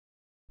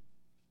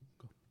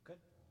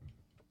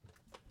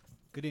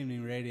Good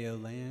evening, Radio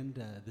Land.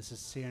 This is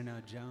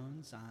Cyrano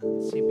Jones on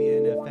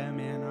CBN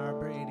Ann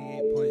Arbor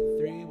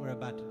 88.3. We're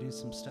about to do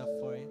some stuff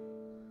for you.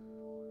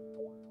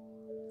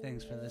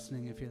 Thanks for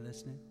listening if you're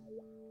listening.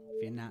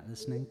 If you're not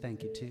listening,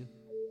 thank you too.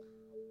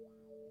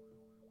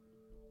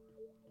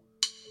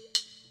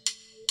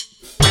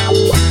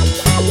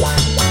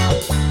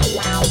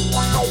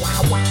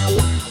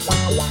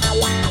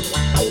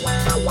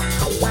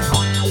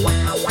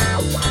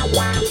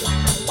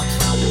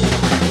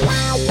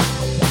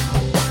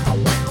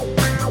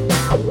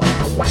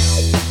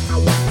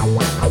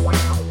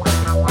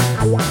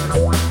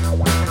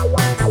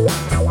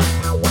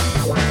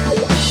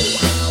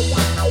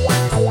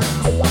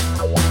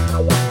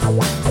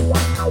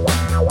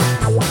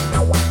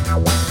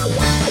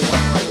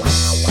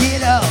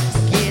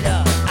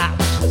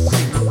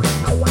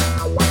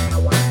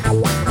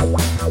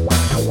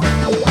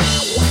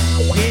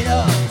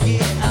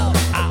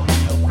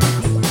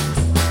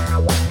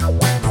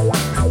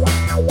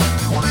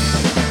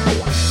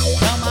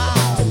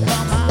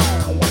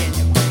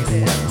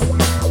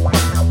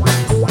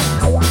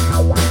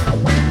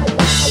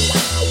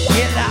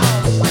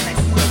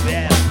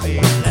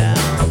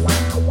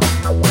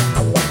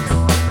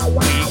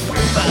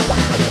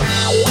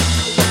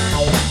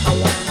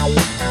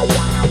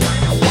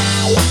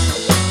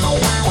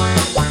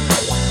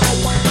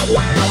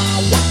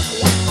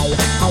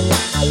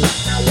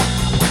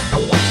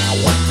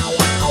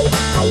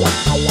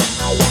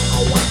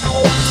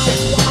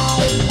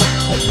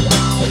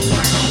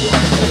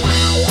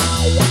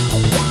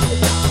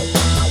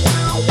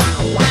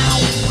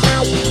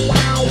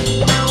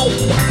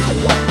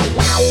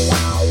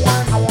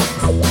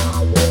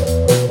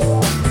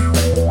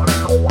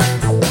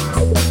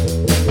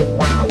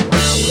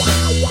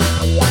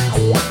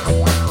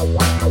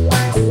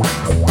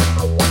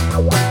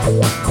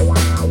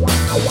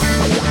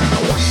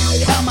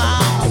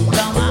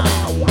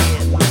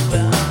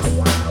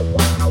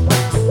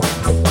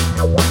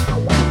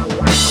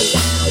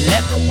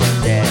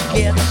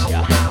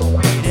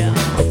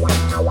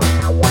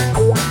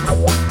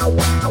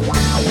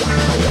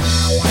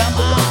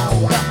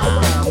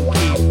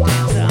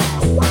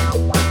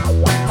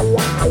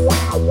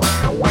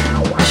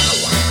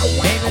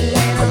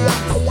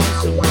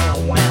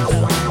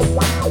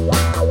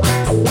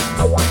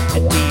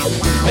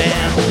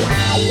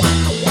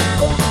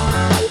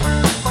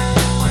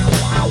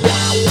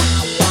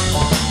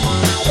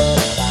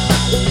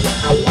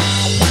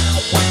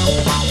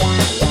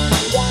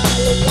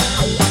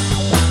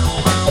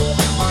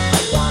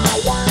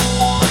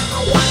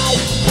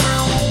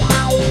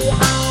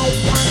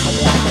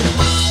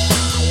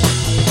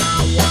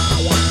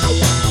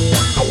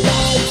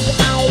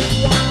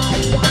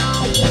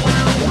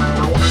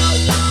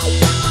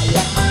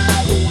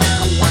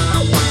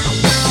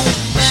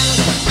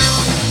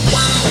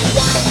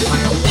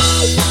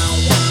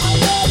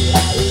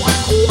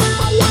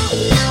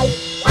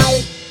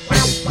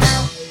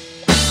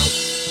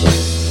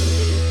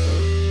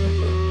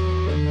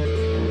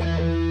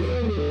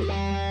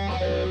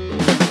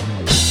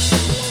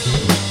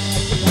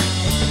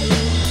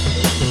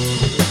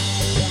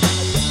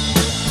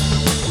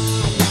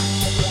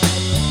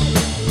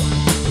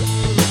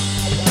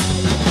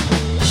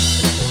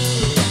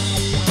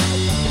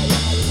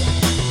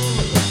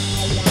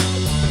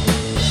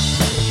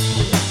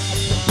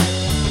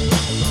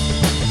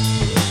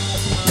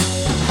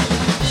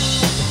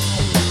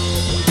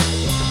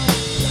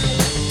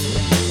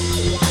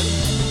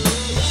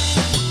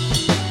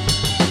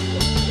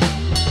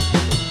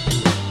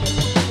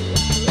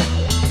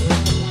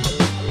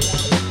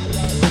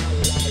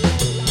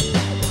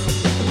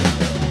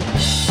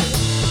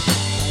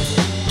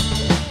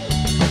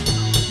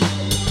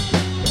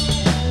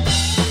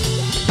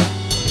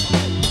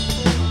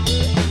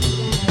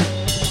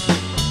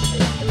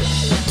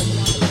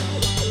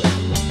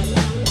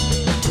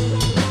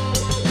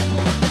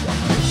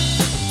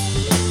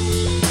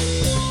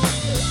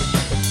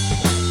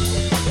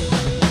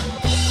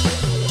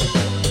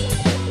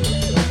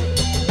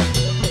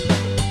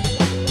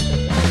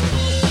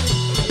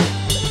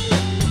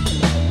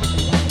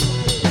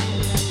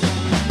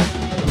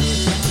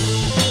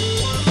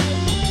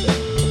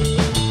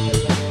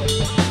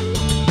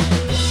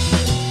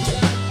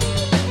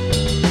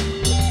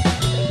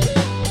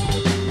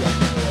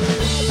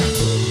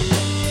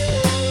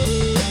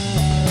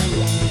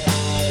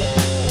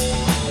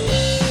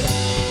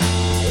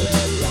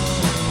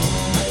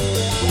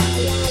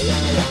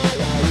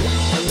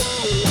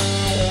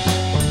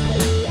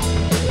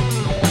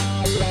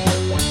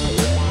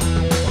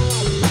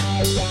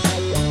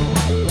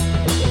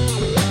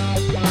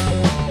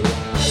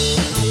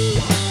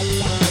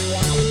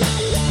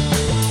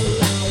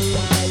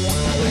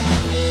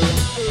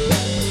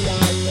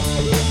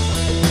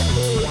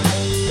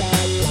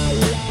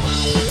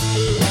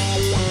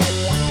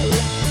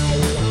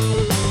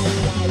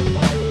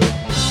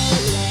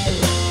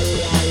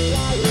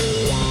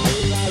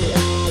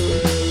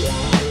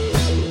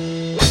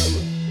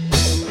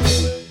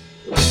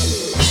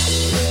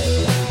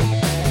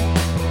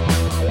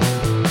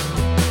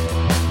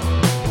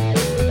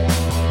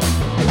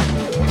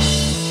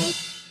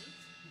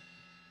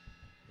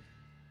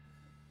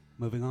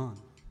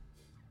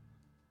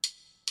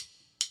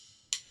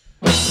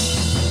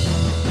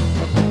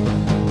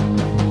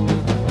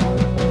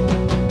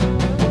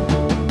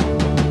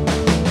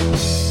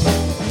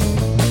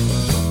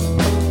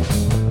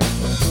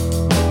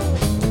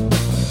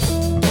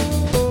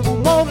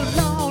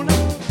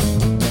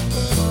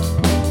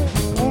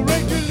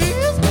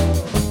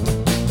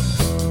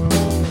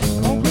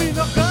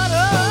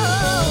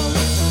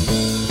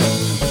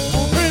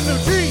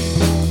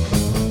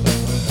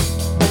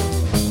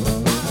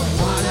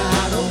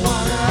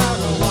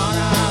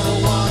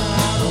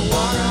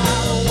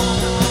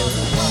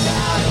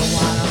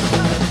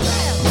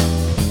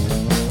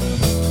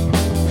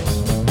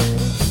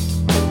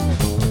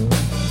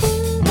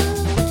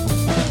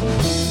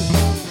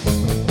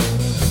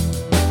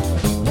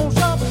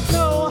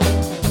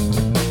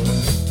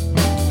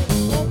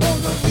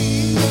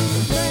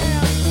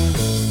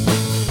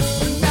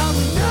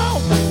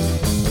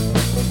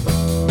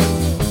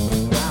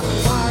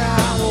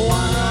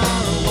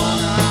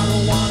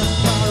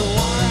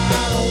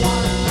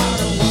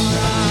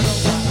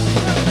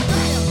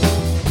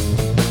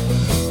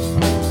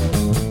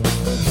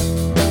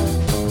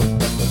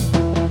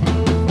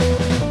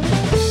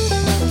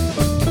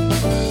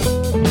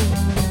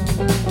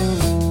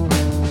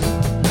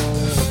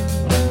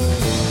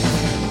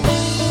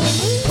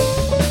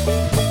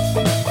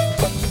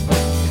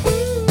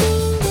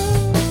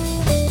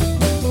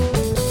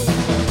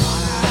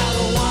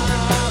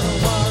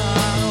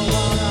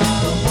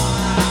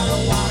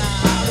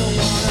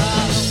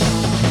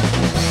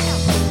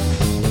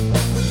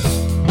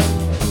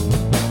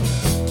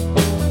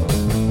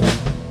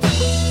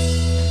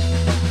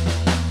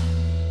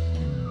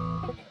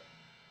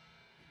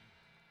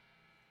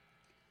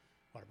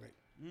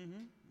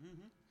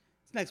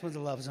 This next one's a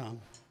love song.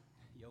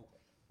 Yo.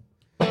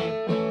 I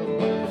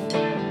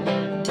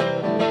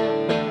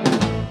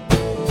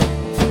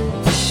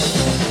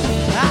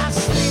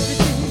sleep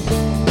with you.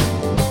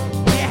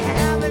 You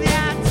have any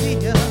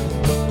idea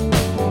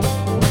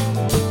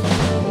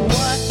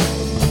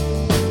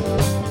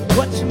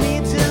what you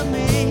mean to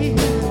me?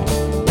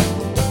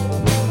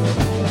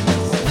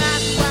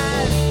 Smash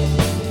wide,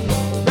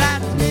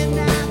 right at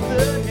midnight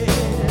 30.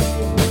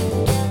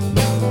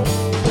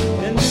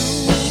 And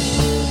noon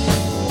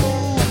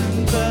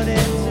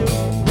 32.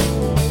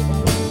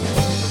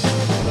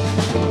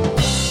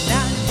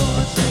 Now you're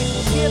gonna take a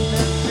skip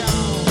and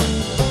jump.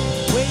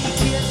 Where you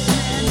kiss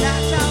and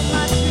that's how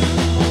much you.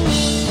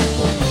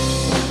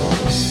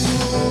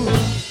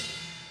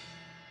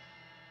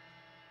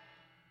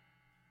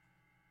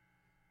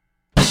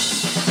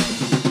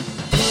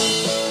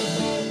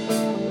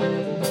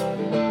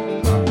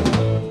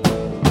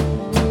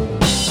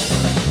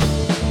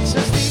 So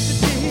sleep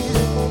with me.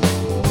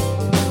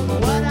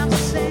 What I'm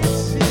saying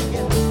to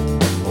you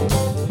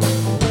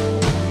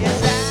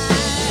is I'm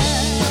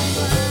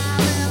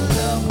in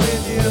love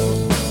with you.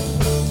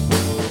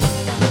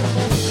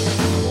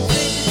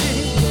 Sleep with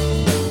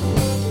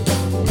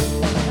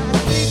me.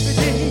 Sleep with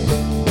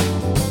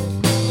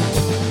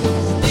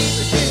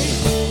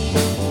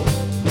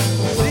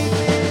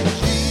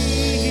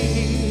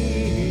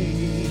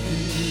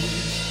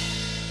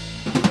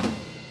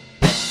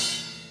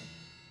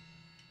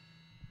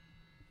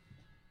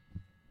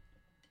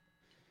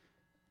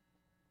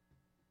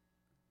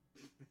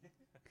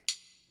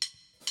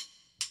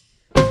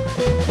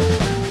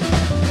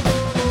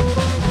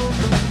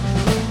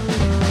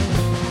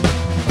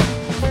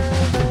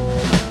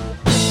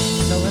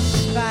So I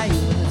spy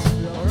you with its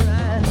lower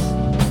eyes,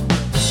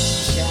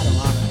 shadow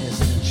on a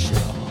distant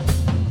shore.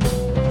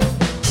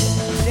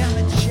 Tell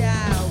me,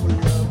 child,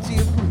 what love do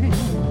you bring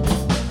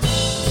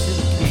to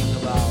the king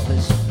of all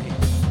this pain?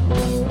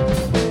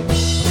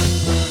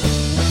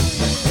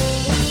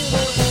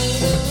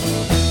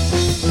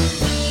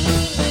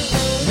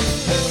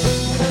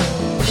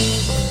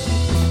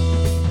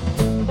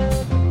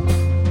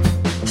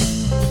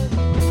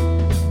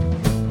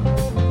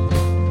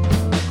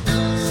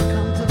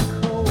 Succumb to the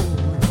cold,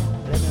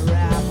 let me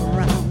wrap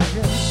around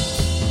you,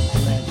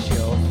 clench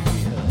your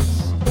fears.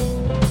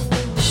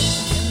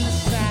 In the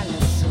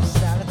silence of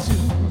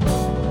solitude,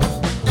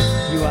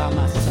 you are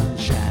my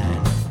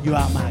sunshine, you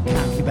are my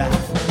concubine.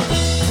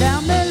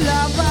 Tell me,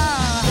 lover,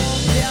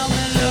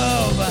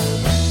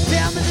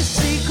 tell me the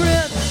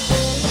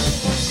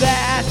secrets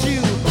that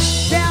you.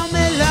 Tell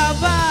me,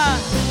 lover,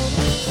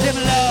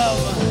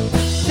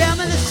 tell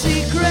me the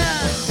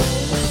secrets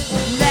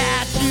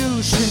that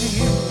you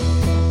see.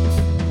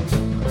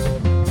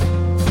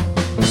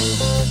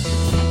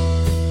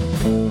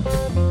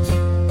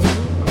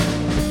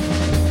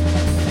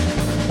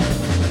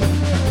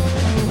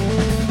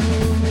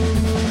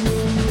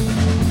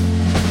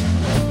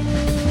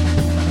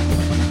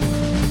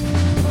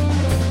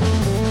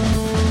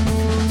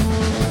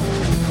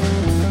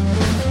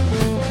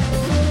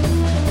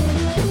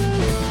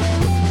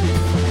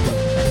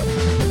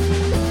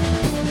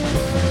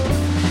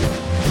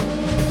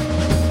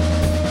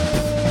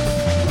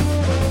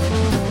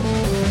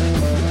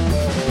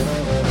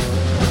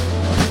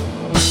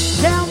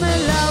 Tell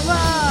me,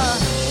 lover,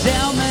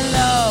 tell me,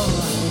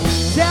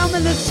 love, tell me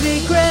the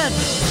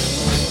secrets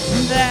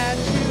that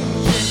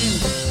you see.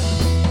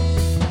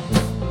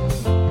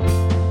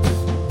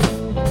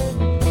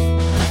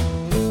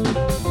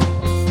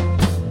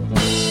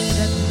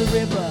 Step to the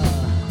river,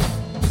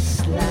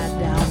 slide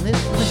down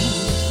this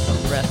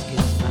road,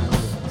 rescues my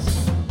roots.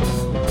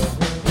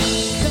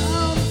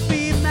 Come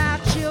feed my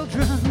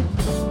children,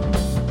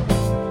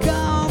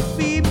 come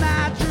feed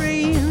my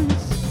dreams.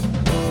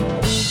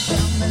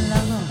 Tell me,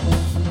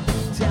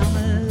 love, tell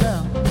me,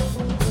 love,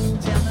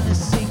 tell me the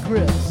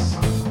secrets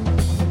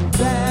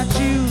that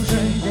you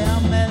dream.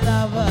 Tell me,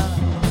 lover,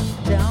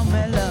 tell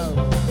me, love,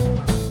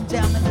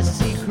 tell me the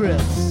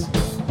secrets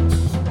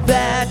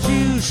that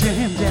you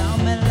dream. Tell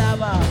me,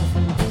 lover,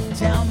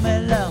 tell me,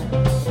 love,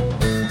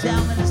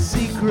 tell me the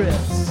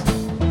secrets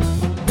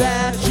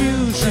that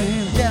you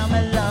dream. Tell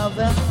me,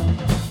 lover,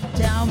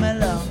 tell me,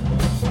 love,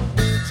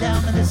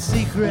 tell me the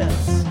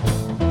secrets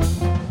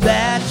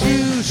that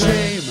you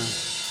dream.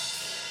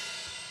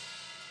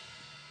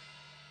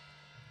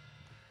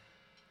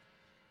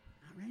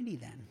 Alrighty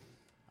then.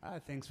 All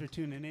right, thanks for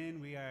tuning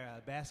in. We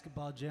are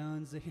Basketball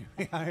Jones. Here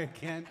we are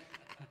again.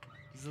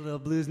 This is a little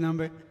blues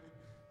number.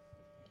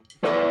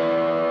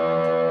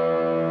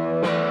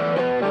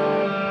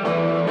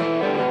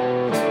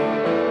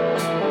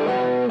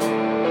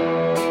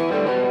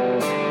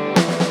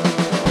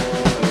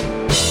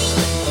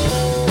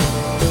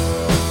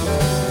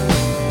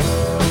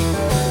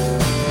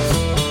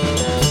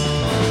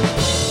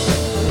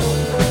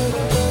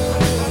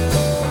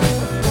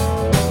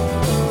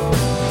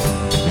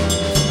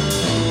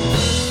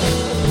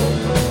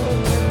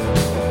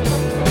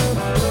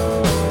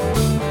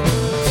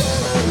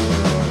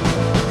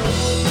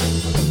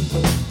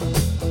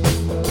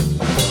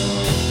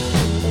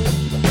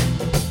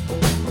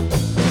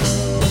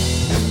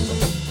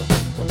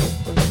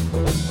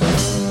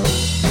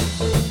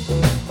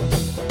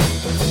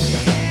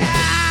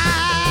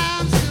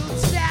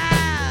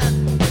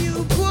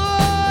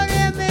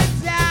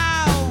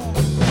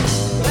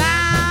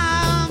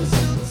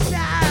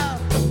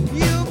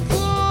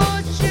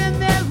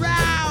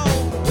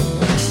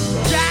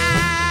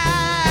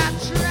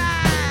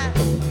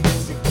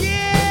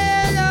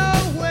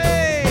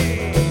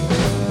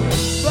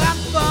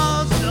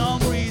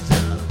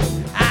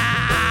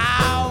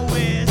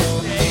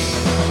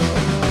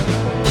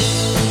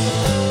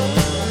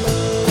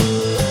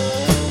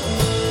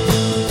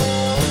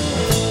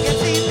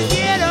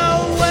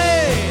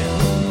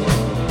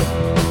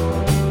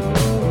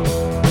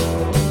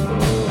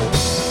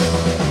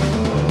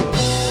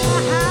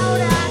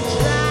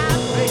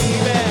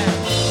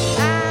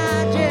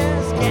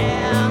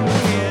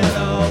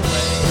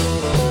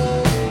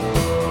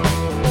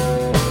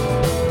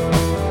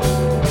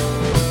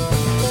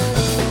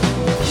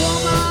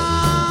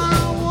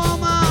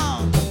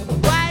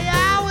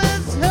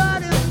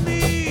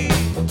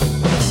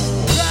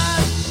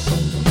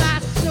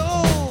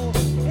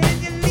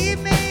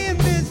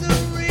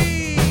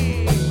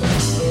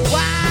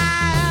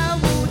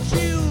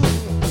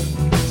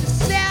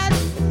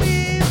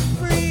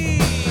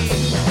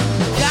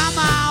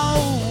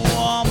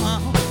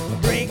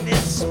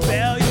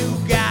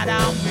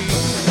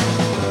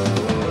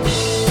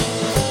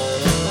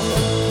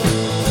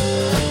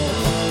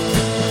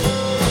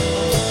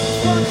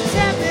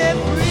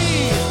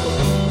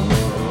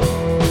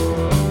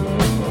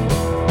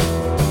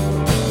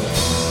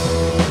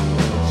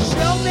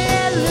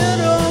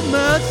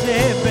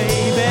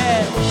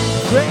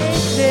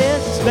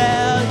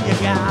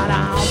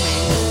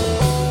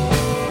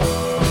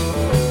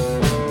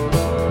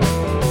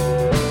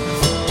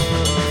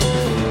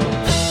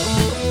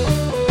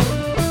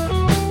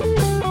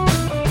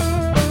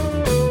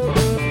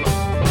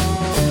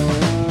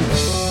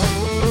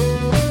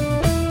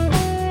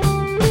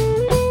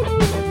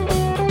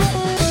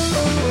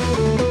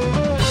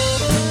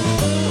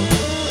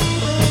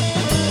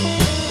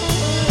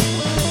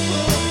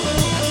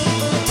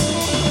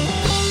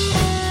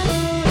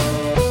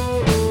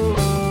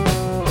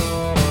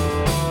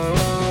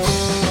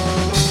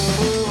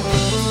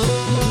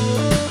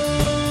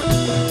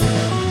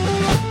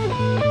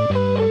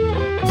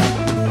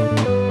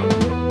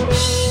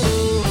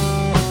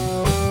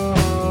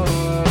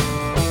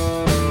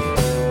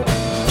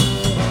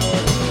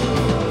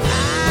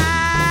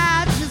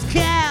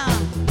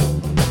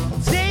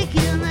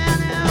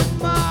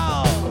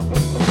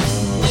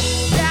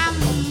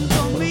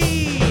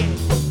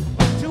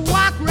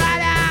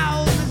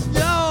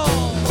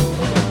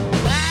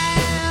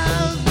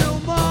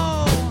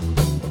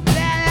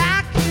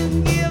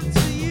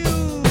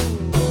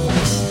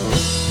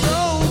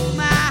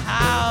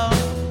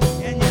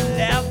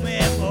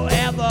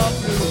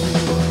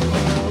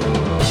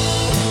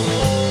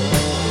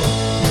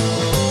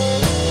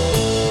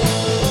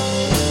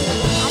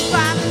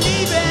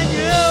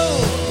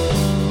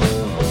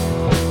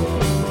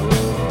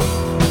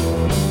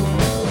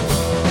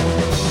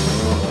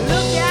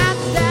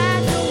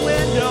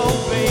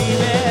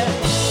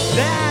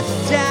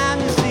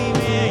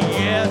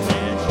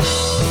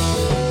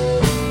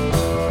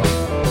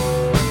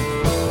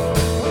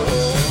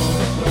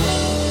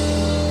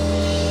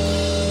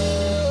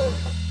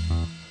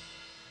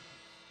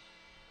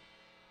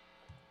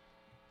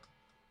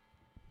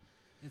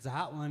 It's a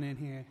hot one in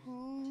here.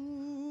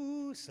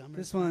 Ooh, summer.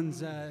 This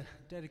one's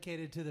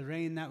dedicated to the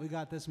rain that we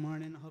got this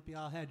morning. I hope you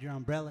all had your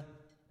umbrella.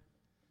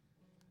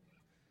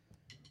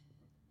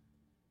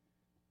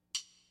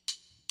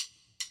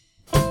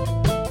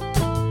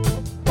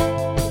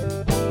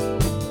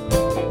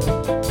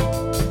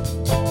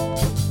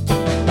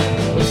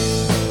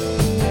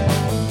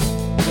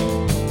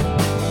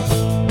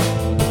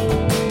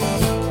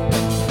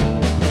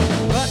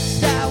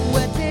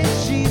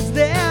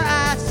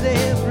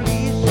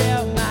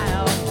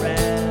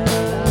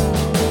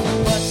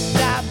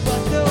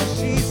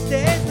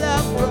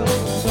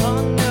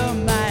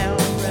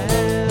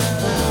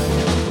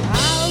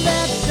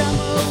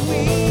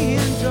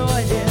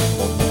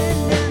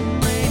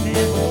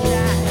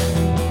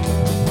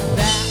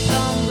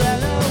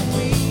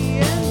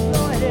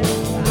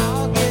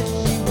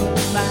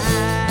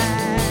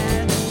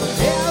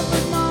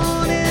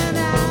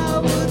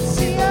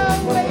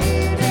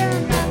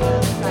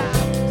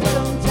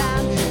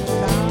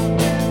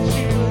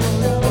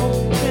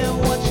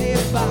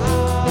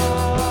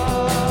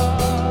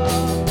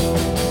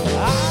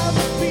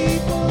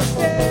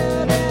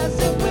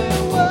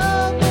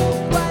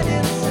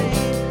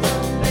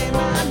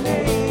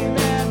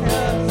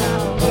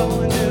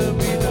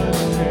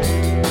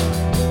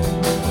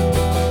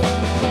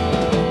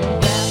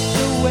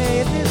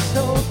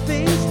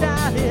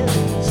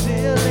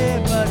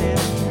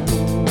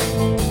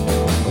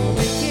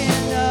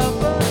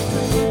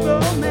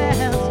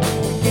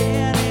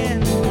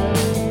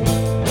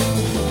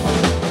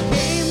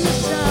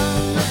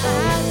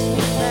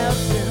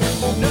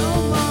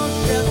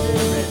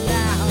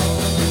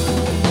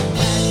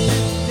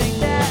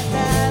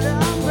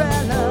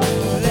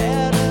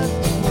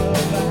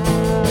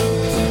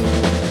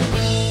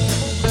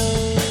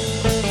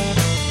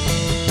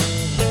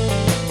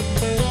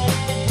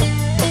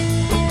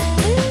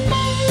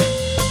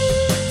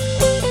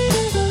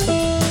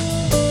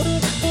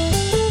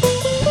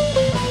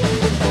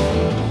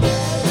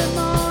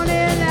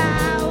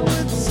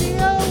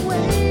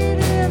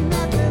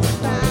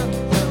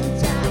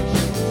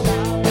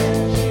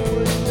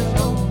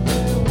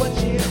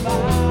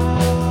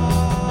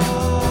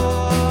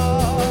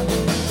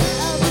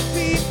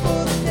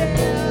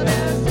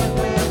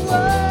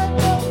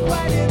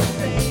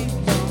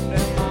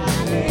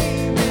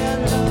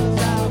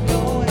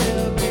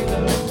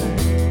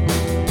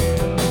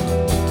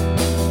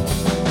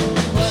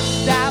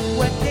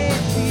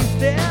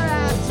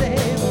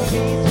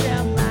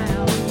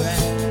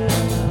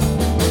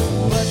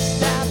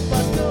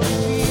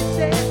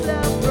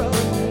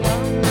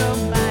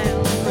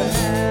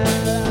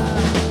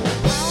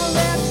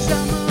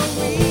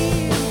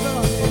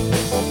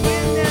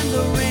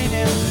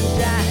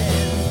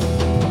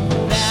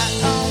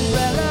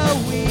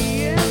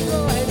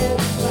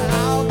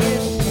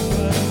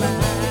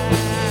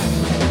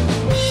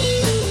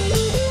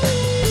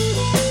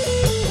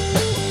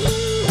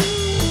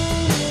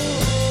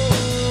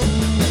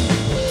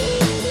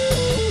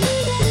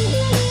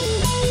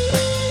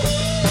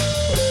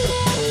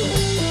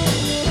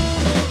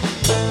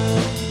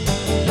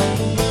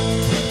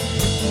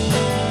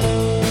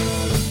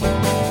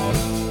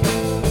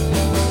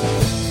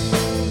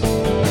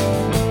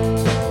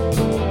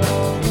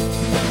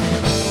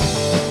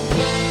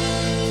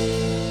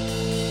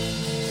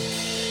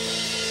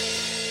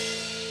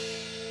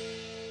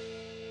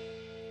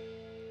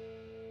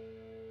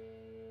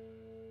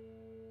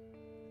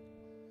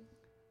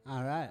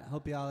 All right,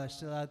 hope y'all are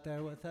still out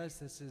there with us.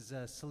 This is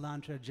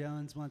Cyrano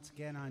Jones once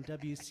again on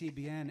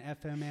WCBN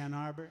FM Ann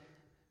Arbor.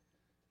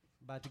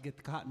 About to get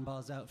the cotton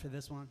balls out for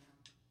this one.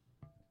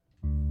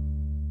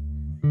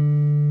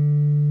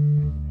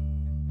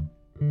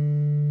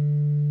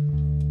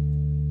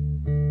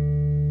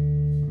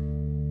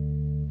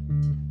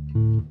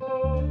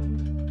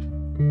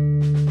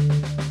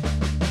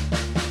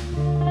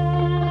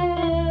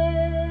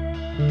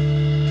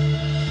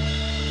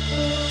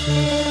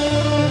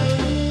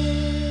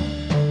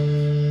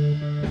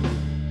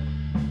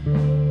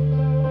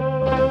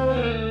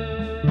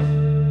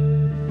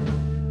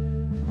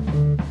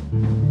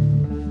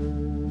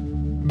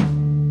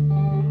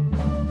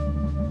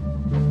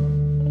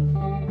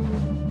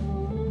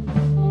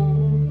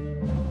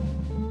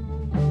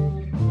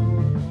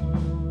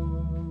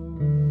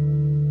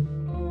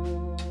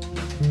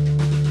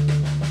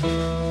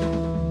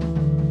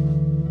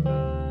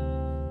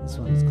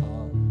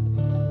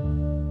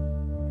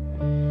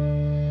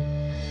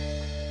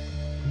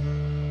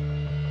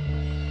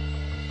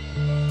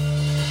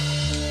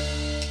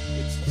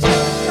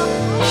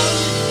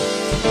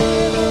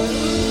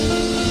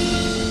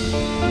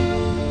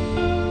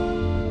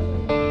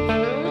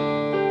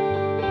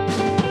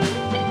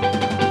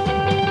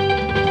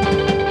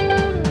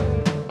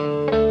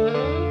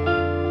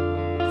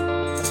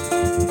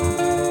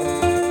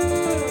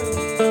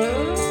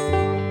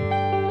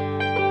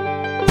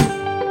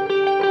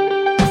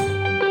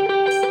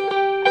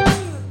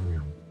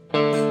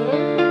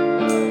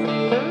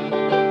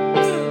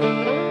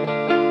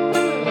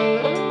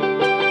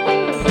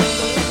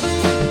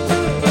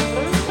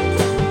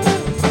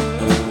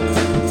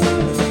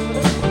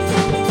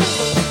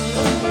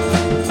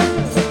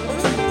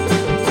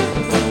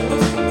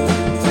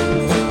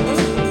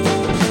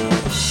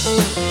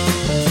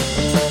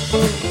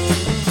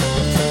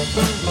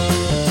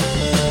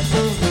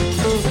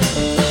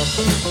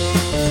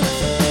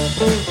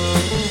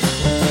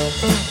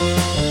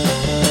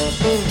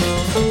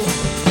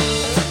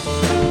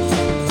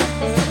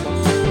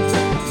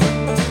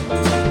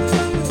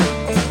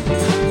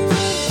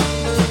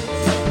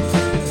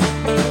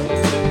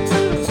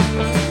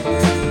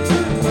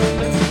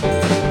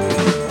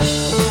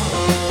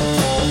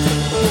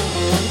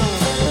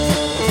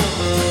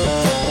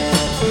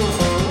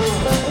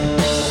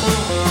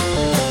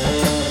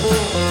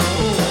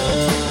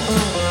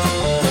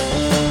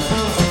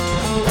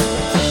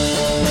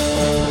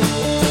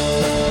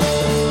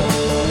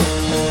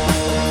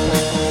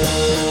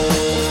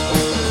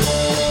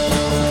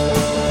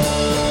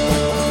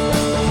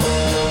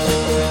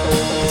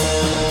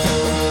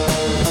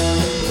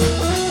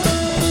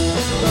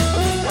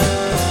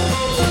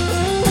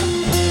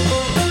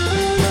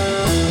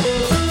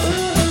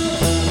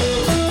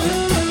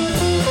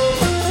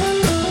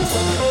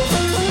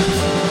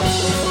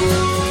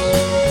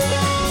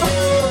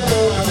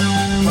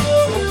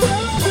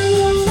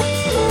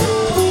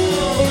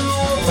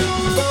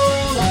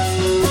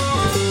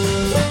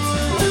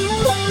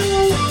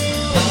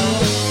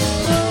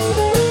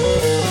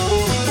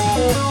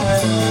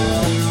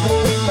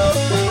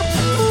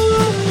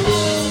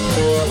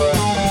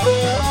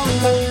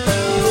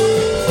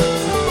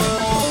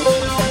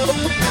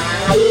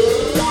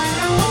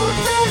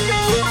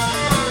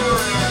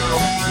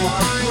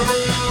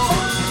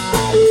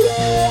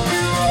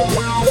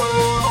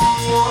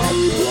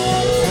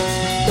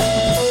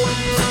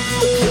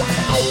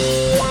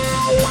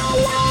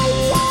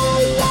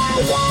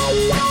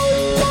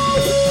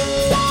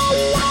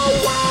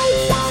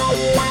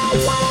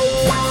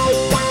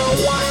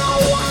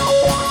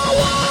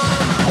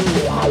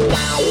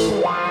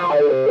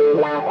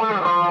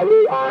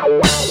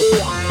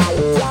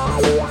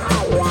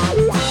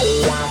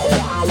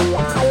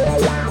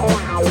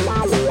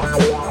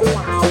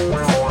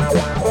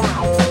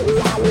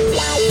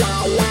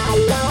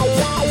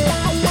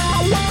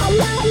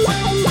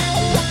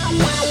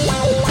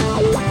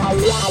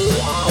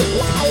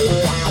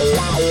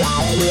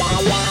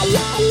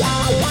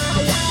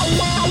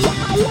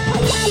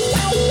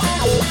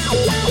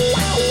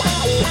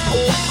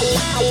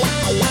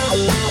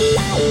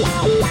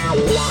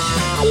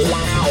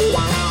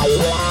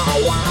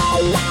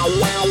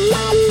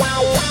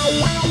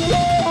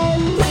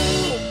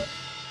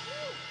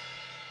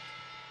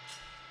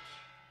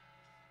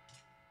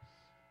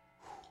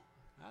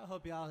 I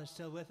hope y'all are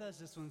still with us.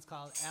 This one's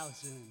called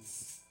Allison.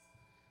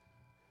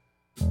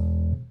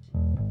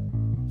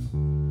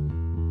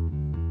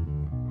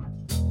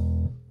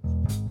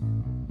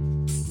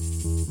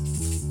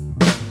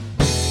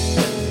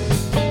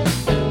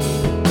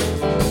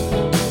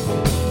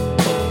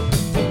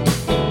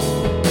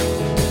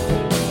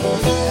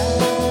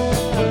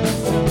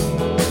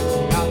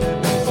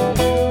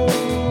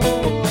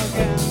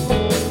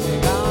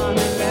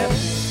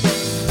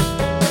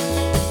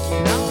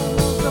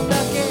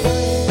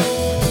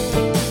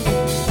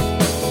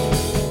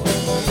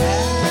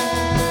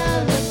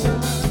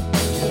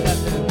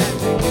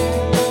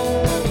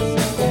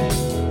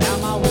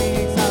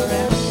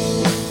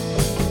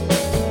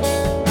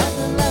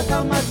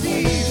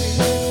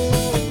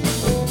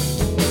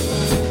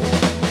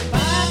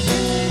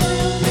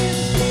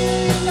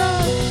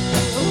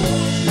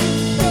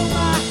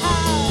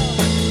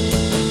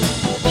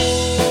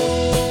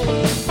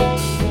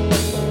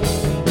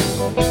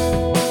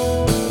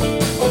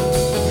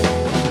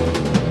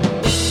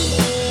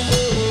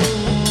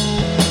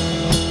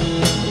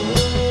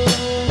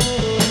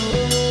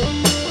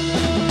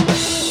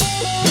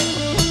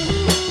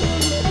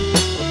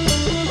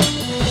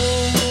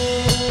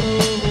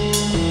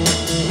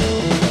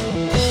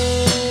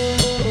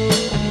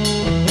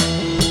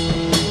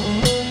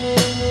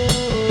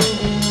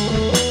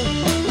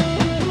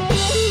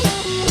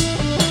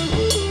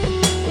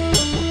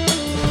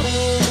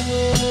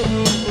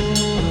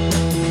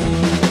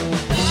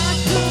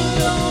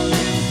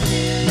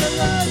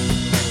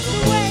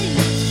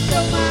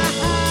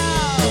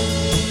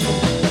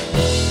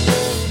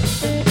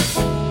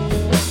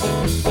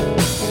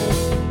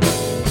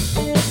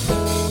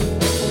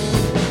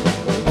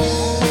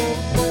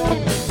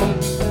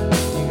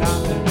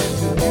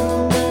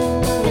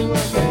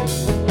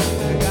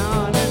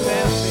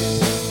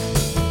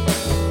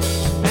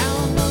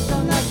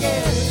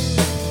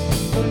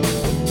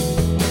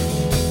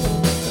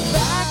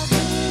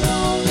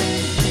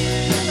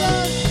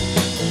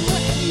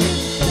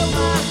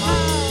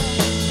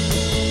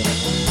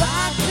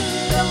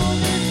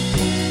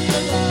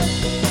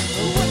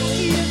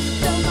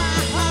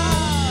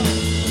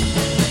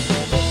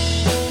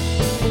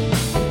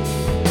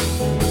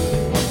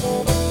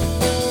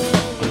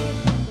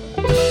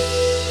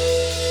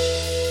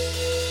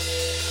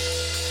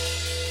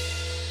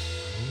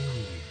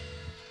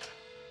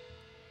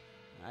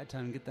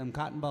 Time to get them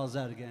cotton balls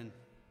out again,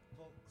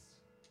 folks.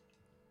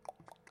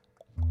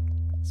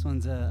 This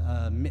one's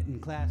a mitten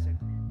classic.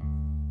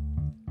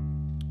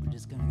 We're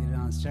just gonna get it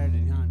on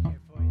started on here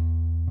for you.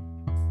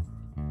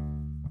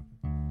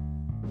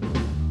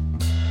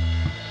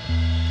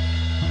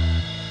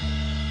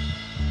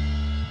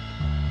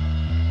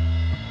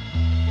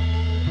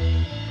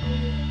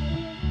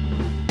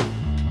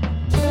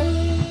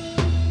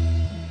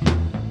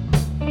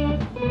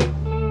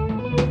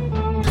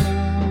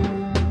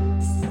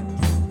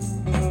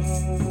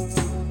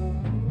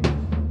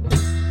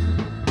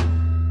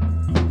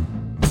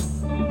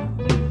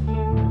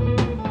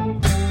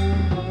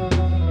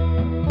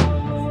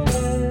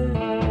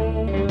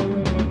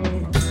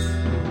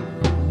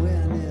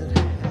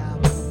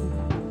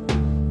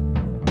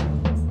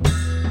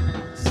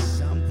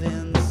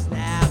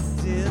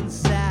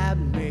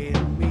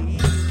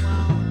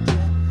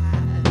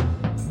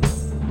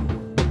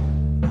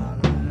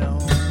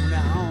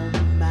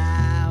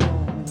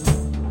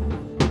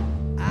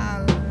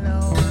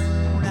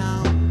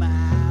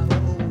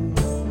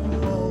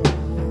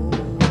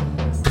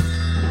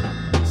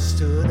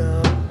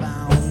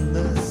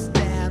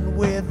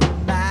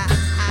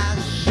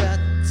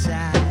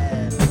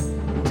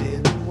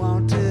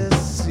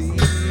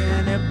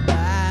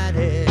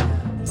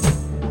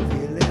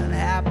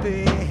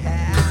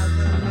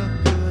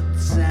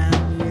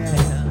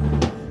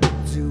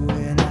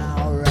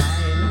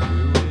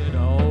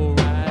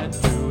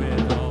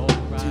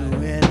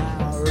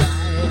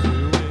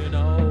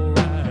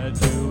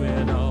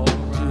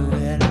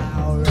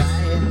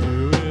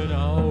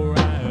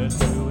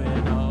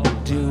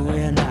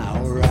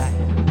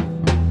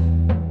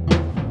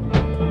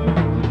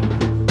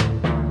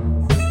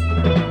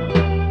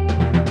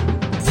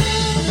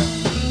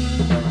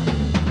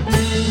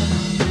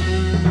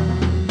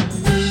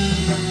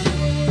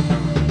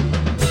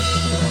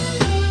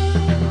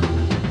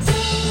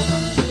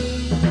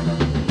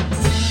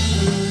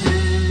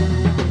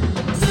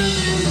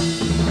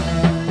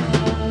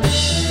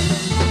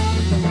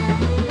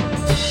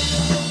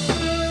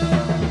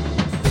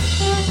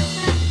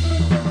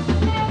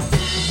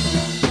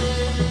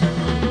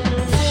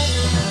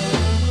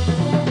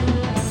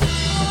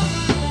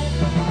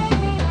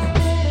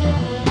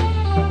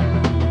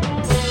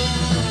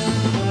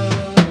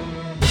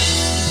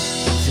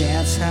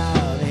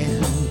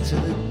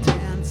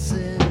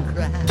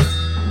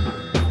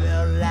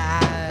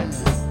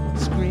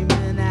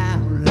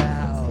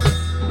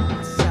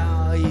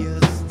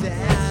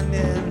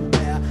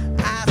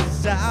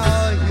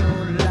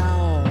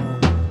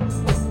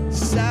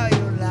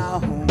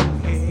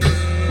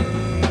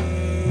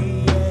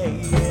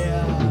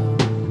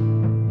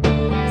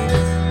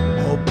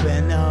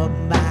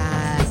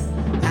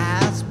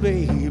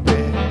 baby,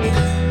 make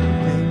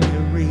me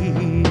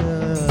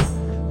realize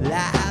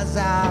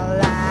our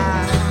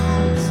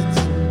lives are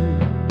true.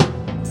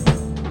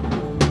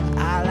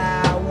 All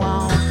I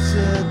want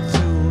to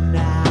do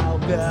now,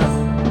 girl,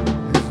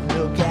 is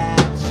look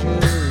at you.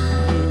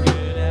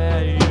 Looking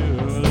at you,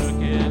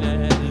 looking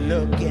at you,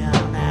 looking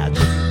at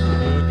you,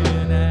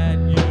 looking at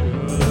you,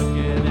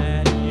 looking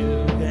at you,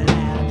 looking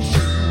at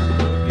you,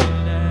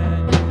 looking at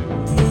you,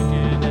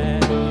 looking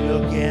at you,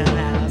 looking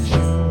at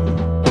you.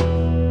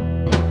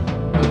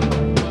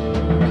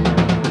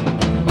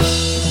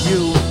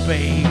 You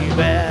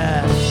baby,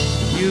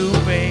 you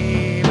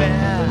baby,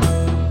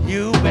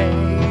 you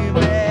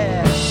baby,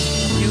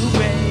 you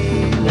baby.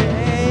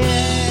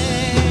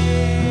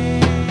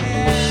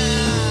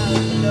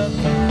 Look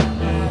at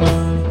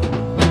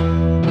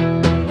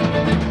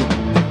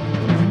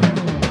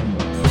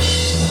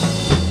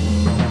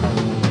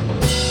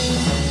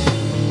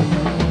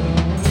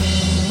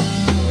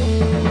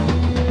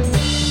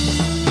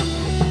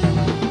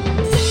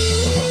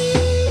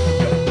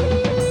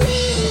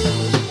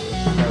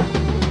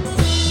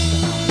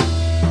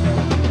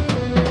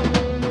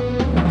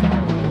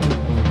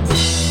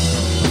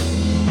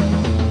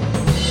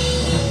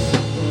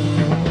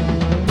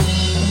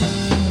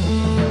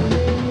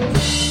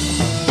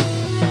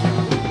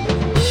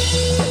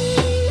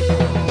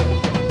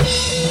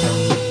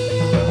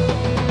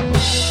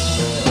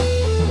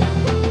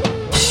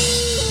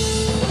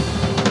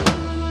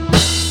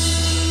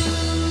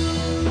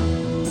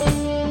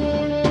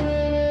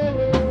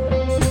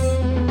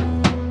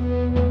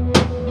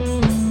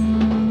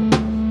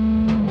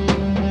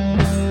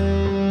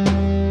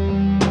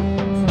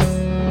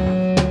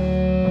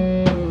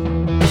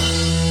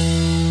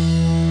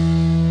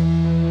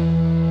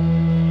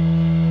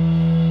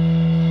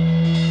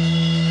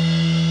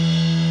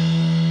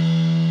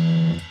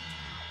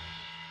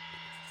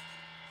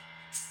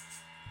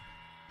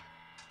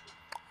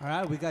all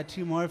right, we got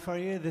two more for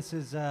you. This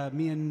is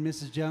me and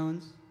Mrs.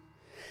 Jones.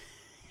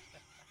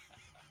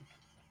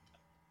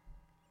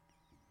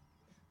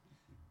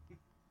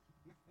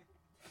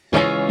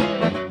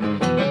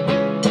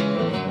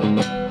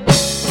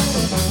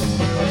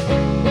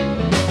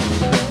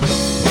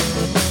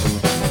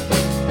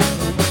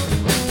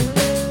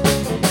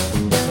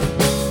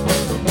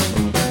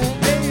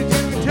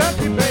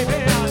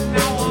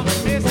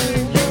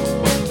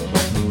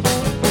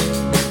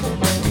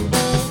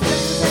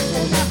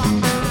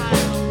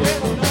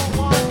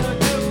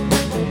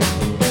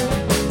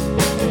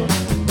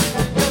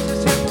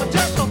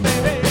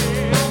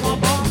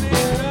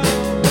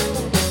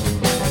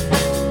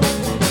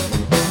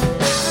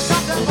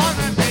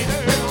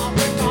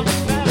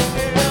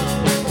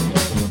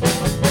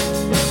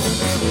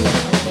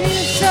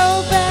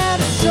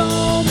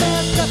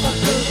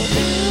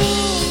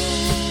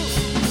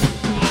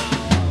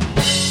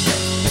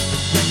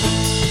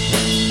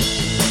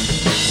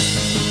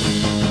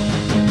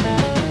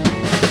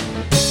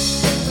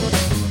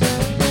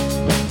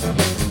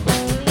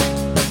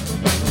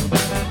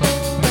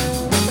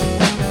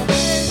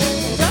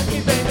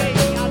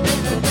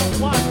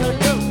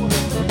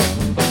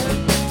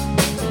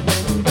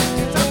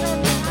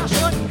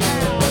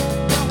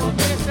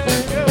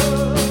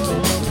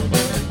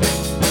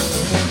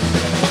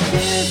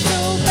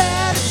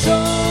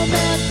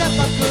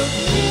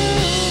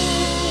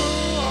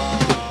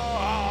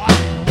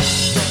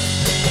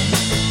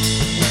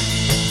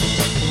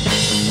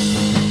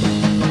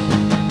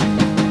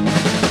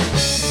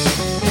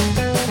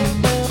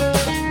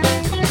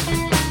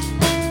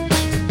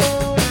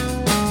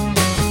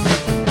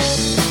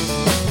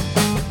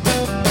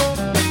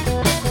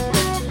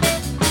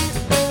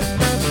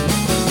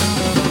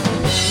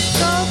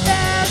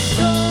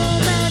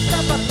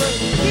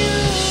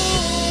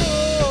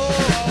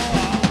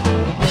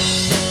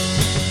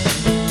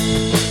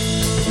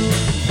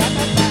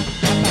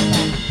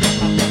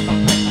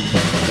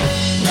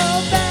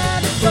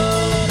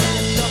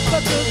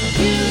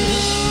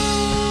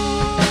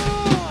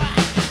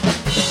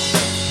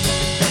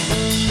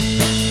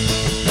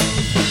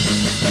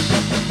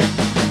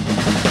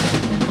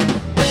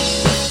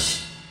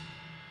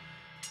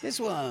 This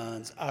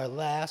one's our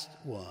last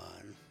one.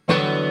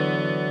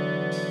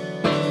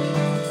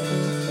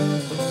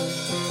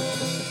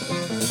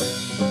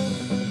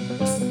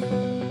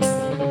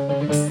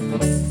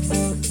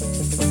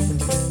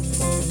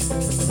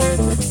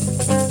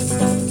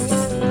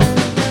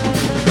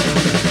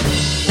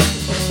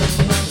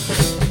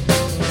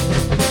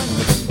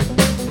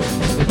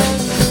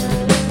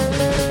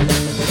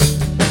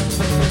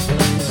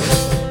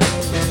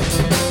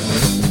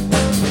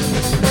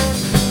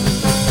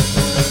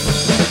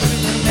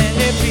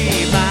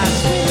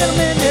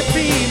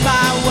 Be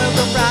my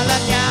welcome, brother.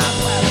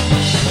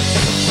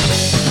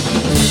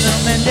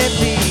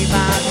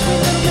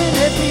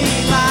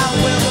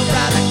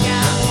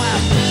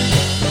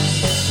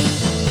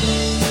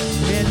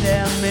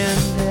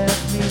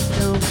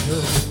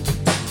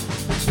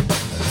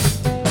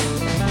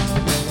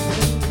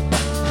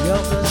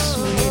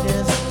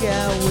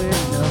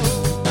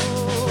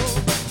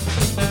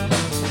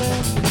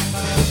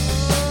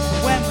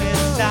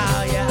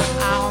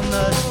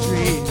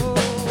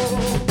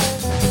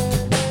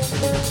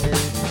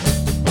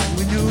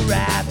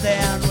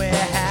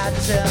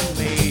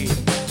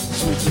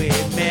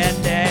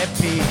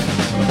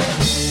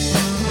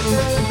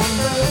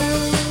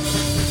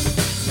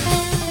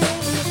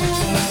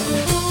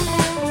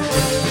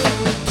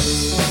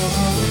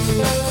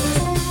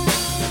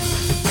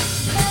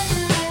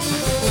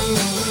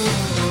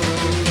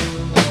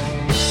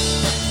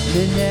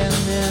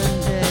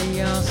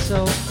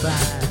 so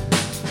fine.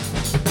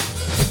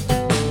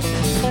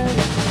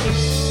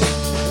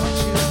 Won't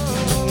you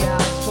be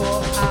out for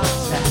our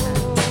time?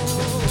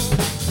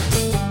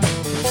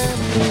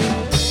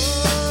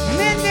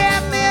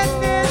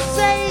 Minute,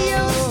 say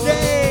you'll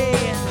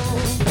stay.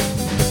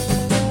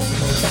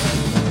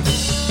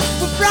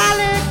 We've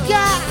probably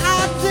got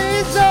our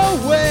days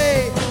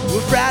away.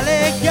 We've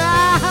probably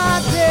got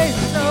our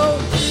days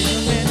away.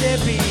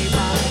 Minute be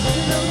mine,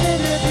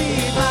 minute be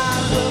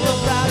mine.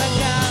 We've probably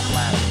got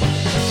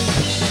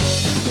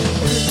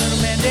little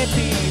minute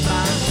be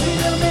mine,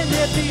 little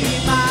minute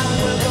be mine.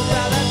 We've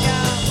probably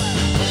got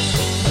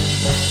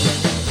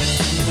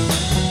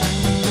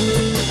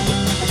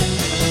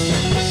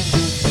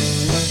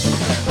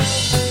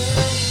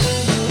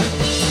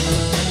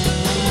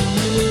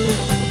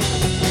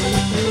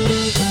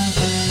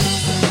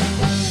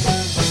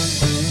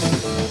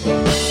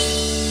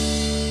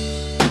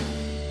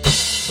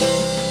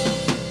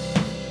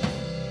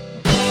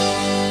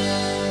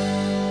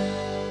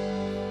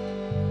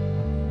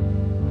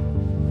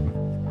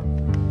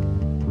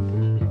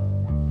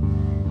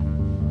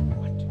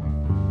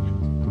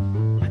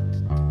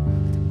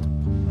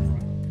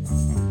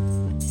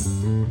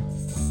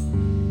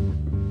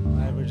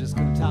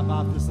top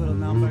off this little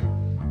number.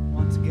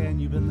 Once again,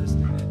 you've been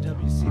listening to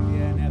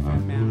WCBN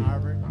FM Ann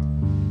Arbor.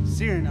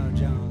 Cyrano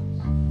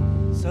Jones,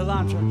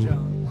 Cilantro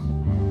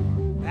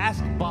Jones,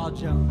 Basketball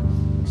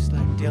Jones, Just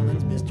like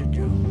Dylan's Mr.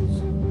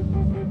 Jones.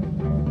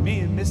 me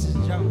and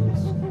Mrs. Jones.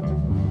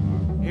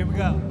 Here we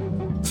go.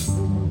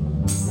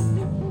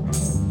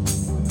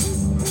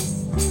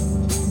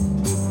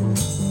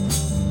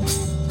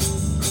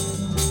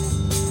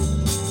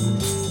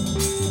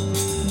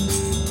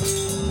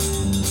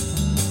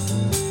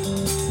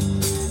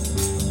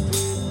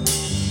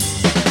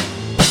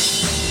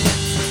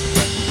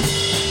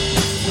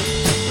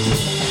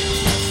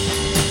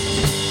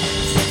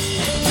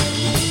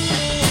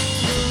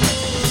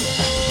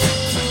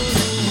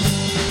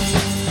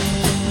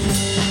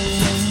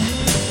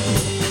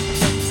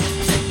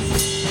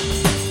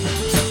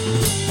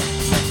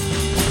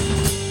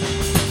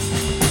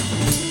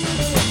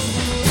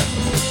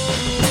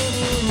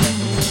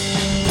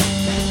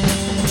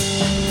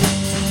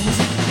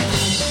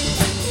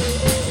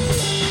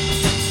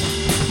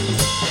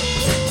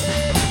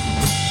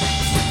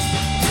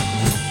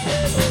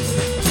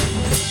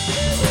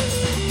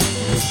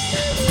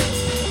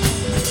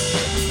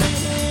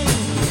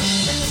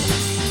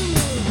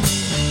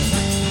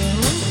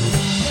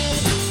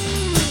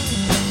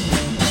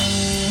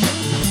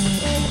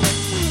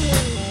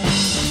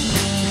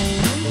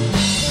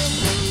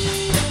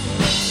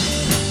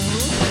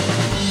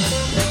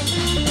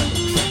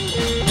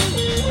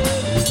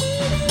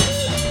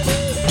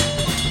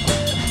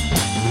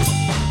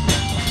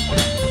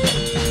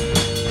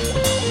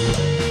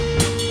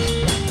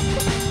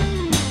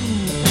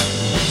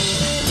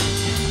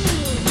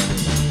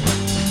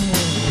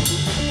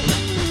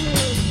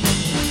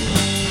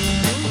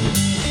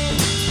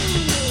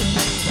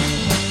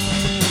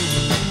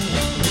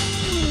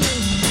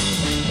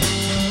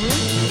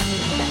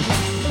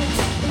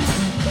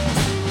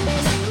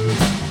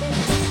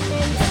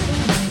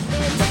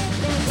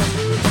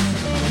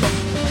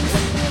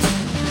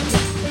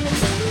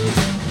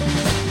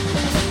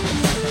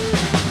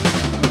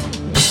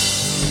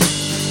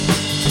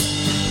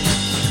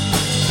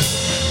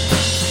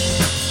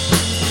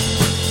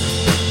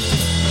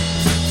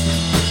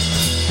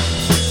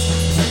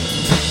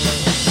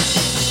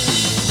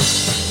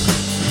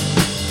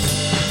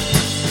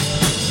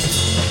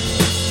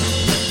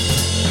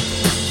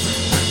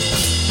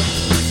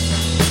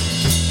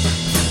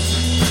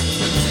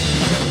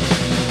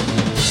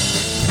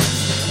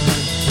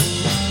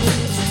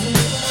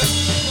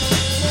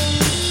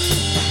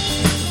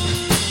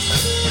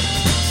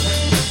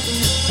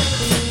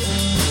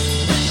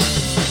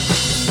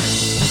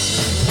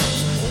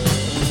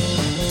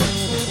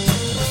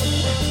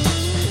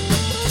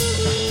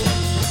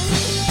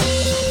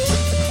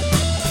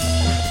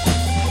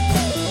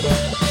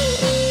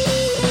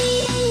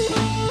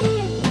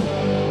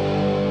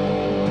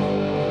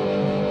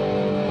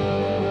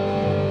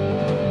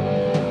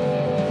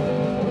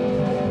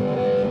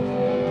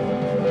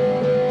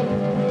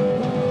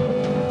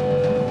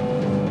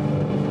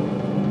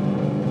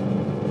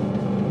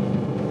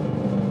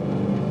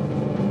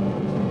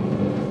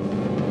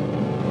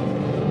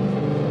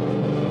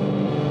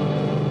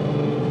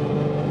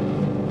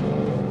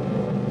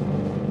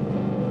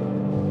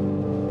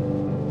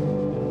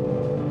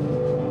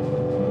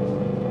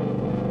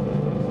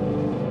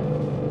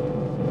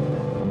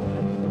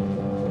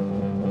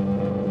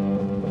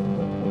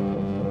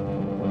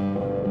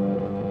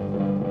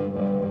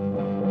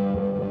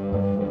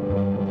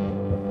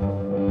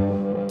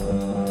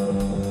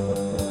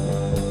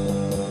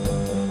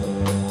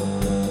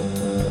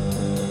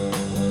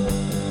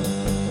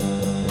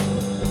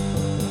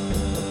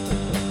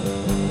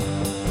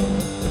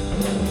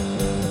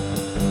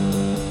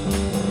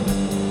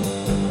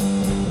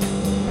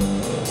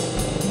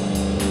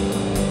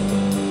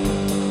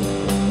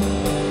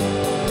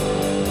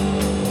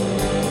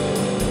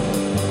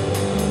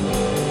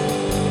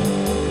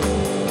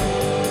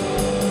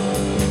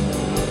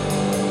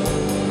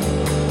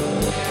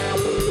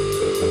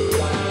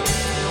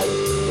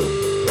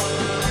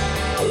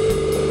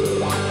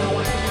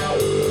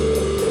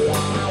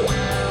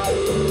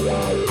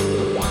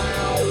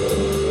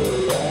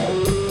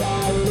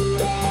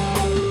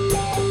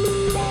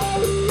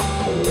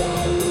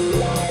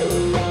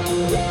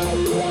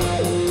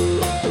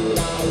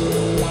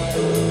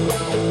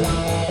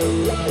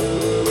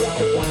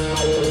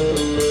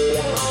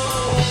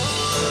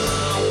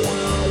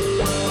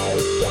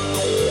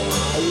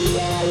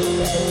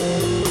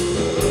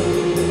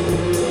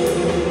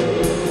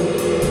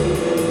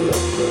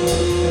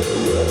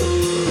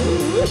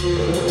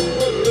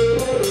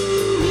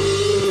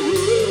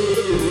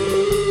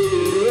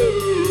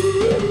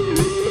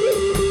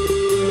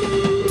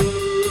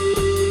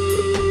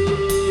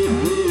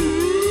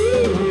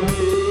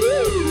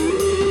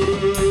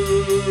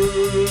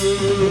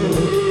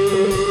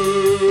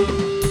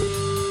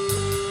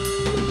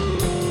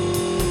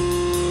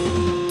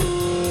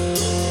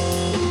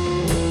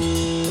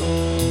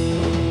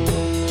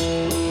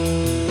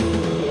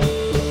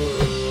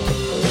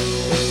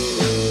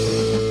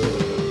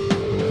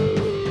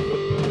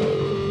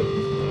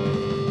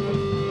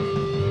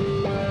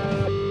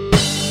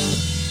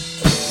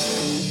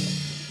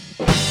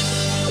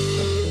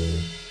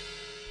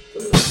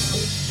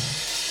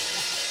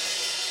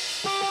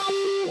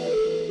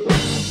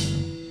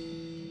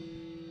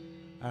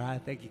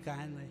 Thank you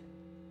kindly.